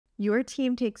Your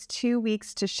team takes 2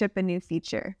 weeks to ship a new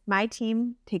feature. My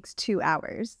team takes 2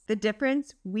 hours. The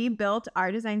difference, we built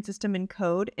our design system in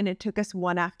code and it took us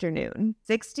 1 afternoon.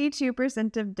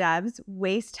 62% of devs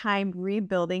waste time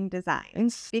rebuilding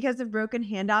designs because of broken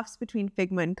handoffs between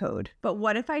Figma and code. But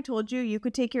what if I told you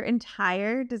could take your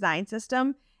entire design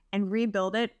system and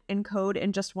rebuild it in code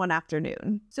in just 1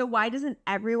 afternoon? So why doesn't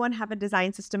everyone have a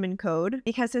design system in code?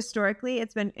 Because historically,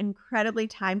 it's been incredibly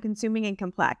time-consuming and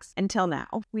complex until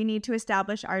now. We need to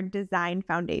establish our design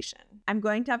foundation. I'm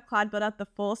going to have Claude build out the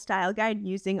full style guide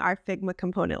using our Figma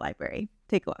component library.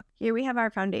 Take a look. Here we have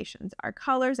our foundations, our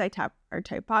colors, our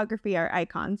typography, our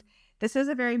icons. This is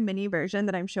a very mini version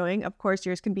that I'm showing. Of course,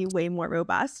 yours can be way more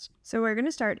robust. So we're going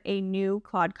to start a new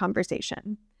Claude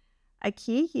conversation. A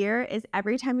key here is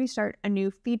every time you start a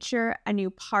new feature, a new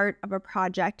part of a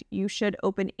project, you should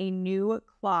open a new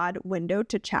Claude window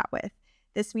to chat with.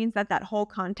 This means that whole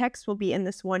context will be in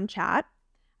this one chat.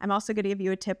 I'm also going to give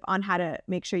you a tip on how to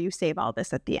make sure you save all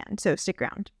this at the end, so stick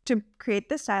around. To create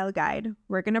the style guide,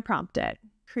 we're going to prompt it.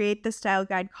 Create the style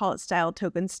guide, call it style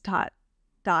tokens.ts,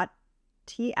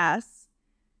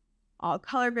 all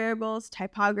color variables,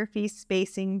 typography,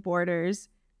 spacing, borders,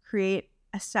 create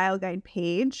a style guide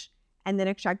page, and then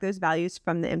extract those values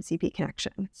from the MCP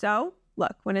connection. So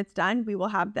look, when it's done, we will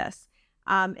have this.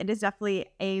 It is definitely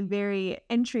a very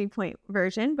entry point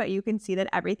version, but you can see that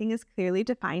everything is clearly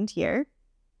defined here.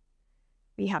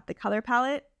 We have the color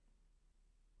palette,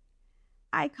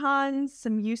 icons,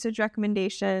 some usage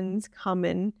recommendations,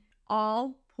 common,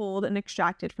 all pulled and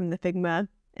extracted from the Figma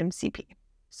MCP.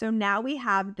 So now we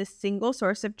have the single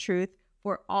source of truth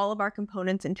for all of our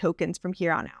components and tokens from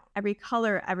here on out. Every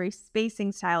color, every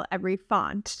spacing style, every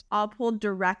font, all pulled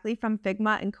directly from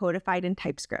Figma and codified in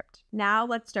TypeScript. Now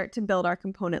let's start to build our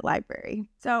component library.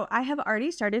 So I have already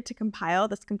started to compile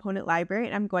this component library,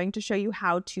 and I'm going to show you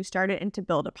how to start it and to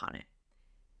build upon it.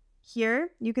 Here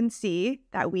you can see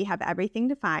that we have everything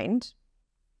defined,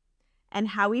 and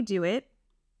how we do it.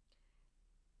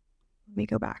 Let me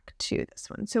go back to this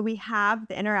one. So we have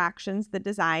the interactions, the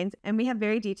designs, and we have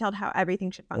very detailed how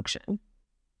everything should function.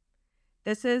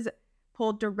 This is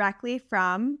pulled directly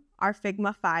from our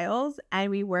Figma files, and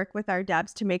we work with our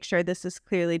devs to make sure this is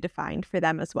clearly defined for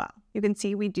them as well. You can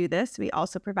see we do this. We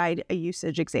also provide a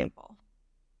usage example.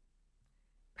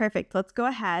 Perfect. Let's go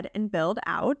ahead and build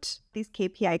out these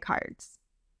KPI cards.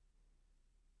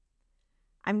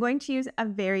 I'm going to use a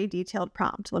very detailed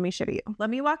prompt. Let me show you. Let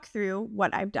me walk through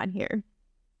what I've done here.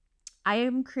 I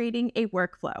am creating a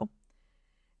workflow.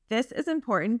 This is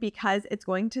important because it's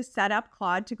going to set up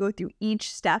Claude to go through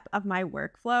each step of my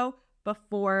workflow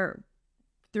before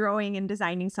throwing and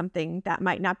designing something that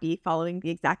might not be following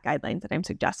the exact guidelines that I'm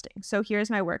suggesting. So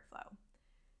here's my workflow.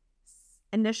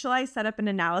 Initialize, setup, and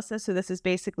analysis. So this is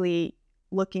basically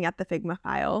looking at the Figma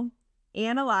file.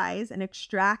 Analyze and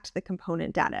extract the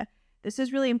component data. This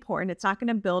is really important. It's not going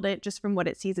to build it just from what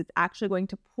it sees. It's actually going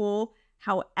to pull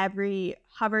how every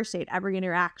hover state, every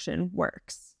interaction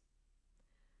works.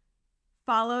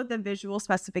 Follow the visual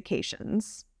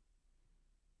specifications.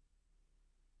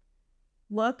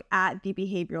 Look at the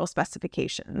behavioral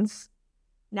specifications.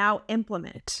 Now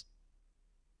implement.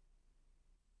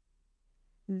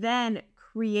 Then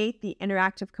create the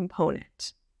interactive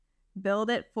component. Build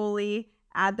it fully,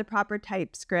 add the proper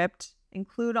TypeScript,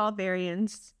 include all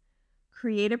variants,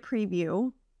 create a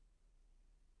preview,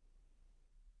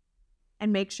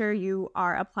 and make sure you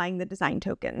are applying the design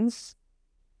tokens.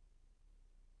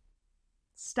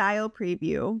 Style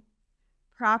preview,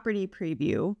 property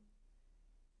preview.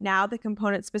 Now the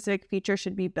component specific feature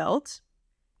should be built.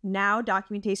 Now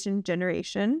documentation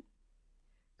generation.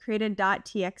 Create a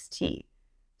 .txt.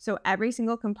 So every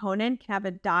single component can have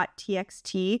a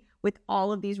 .txt with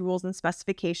all of these rules and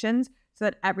specifications so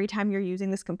that every time you're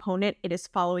using this component, it is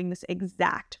following this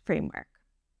exact framework.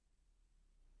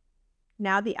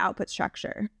 Now the output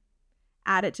structure.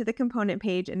 Add it to the component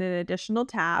page in an additional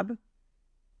tab.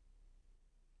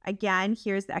 Again,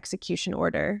 here's the execution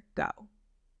order. Go.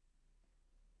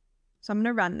 So I'm going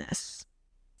to run this.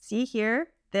 See here,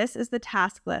 this is the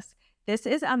task list. This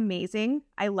is amazing.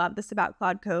 I love this about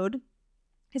Claude Code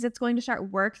because it's going to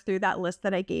start work through that list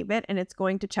that I gave it, and it's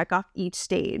going to check off each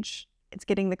stage. It's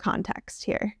getting the context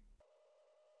here.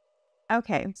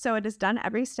 Okay, so it has done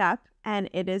every step and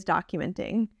it is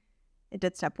documenting. It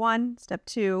did step 1, step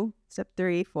 2, step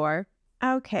 3, 4.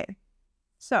 Okay,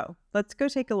 so let's go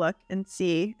take a look and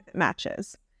see if it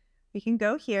matches. We can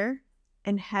go here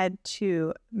and head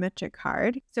to metric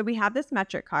card. So we have this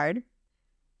metric card.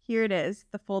 Here it is,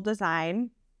 the full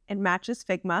design. It matches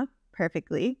Figma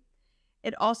perfectly.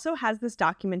 It also has this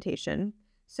documentation.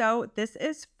 So this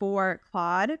is for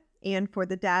Claude and for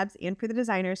the devs and for the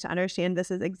designers to understand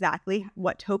this is exactly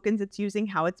what tokens it's using,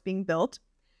 how it's being built.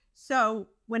 So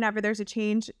whenever there's a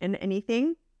change in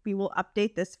anything, we will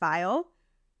update this file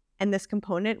and this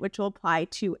component, which will apply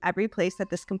to every place that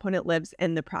this component lives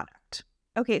in the product.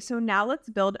 Okay, so now let's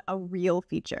build a real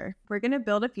feature. We're going to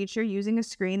build a feature using a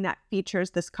screen that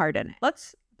features this card in it.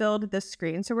 Let's build this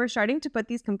screen. So we're starting to put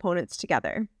these components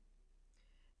together.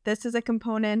 This is a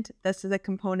component. This is a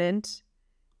component.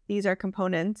 These are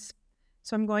components.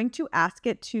 So I'm going to ask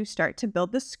it to start to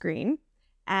build the screen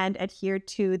and adhere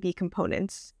to the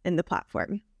components in the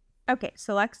platform. Okay,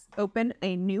 so let's open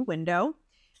a new window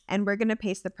and we're going to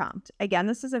paste the prompt. Again,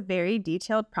 this is a very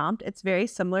detailed prompt. It's very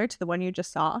similar to the one you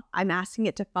just saw. I'm asking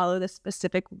it to follow the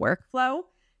specific workflow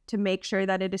to make sure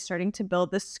that it is starting to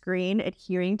build the screen,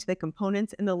 adhering to the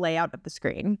components in the layout of the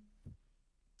screen.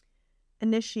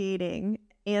 Initiating,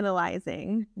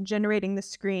 analyzing, generating the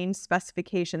screen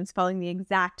specifications, following the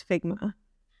exact Figma.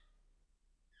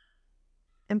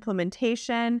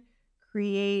 Implementation,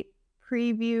 create,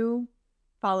 preview,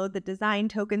 follow the design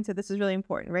token. So this is really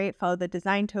important, right? Follow the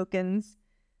design tokens,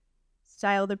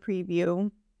 style the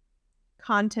preview,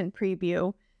 content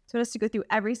preview. So it has to go through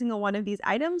every single one of these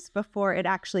items before it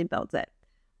actually builds it.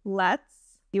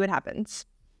 Let's see what happens.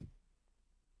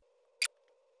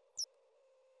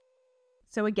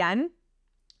 So again,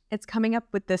 it's coming up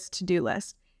with this to-do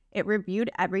list. It reviewed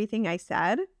everything I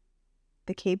said,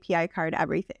 the KPI card,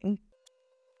 everything.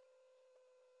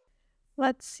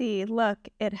 Let's see, look,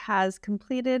 it has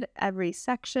completed every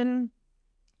section,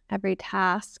 every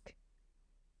task.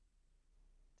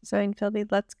 Design field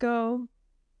lead, let's go.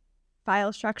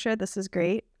 File structure, this is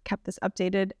great. Kept this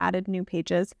updated, added new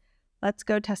pages. Let's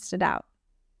go test it out.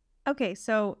 Okay,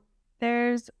 so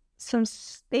there's some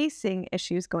spacing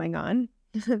issues going on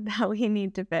that we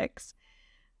need to fix,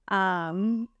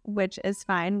 which is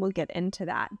fine. We'll get into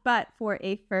that. But for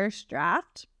a first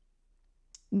draft,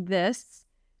 this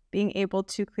being able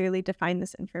to clearly define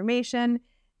this information,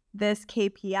 this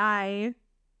KPI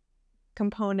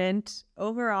component,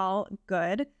 overall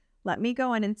good. Let me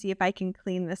go in and see if I can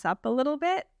clean this up a little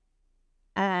bit,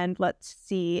 and let's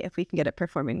see if we can get it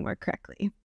performing more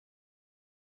correctly.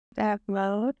 Dev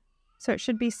mode. So it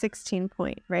should be 16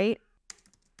 point, right?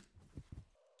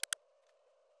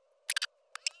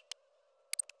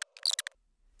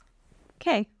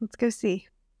 Okay, let's go see.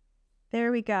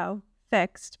 There we go.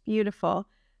 Fixed. Beautiful.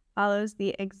 Follows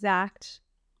the exact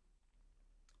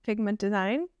Figma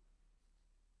design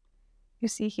you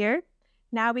see here.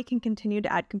 Now we can continue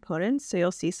to add components. So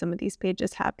you'll see some of these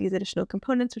pages have these additional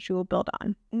components, which we will build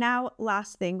on. Now,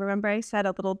 last thing, remember I said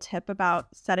a little tip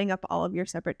about setting up all of your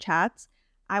separate chats.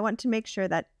 I want to make sure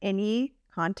that any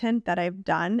content that I've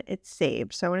done, it's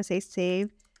saved. So I want to say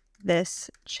save this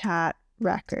chat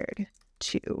record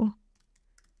to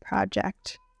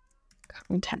project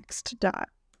context.md.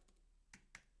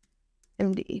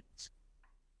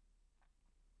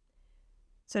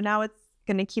 So now it's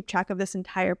going to keep track of this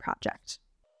entire project.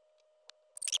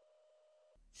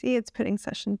 See, it's putting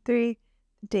session 3,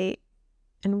 date,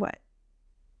 and what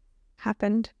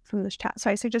happened from this chat. So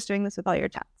I suggest doing this with all your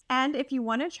chats. And if you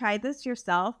want to try this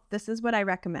yourself, this is what I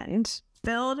recommend.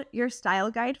 Build your style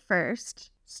guide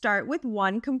first. Start with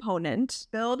one component,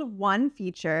 build one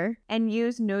feature, and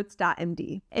use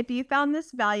notes.md. If you found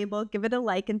this valuable, give it a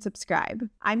like and subscribe.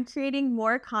 I'm creating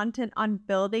more content on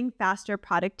building faster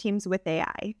product teams with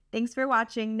AI. Thanks for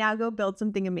watching. Now go build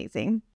something amazing.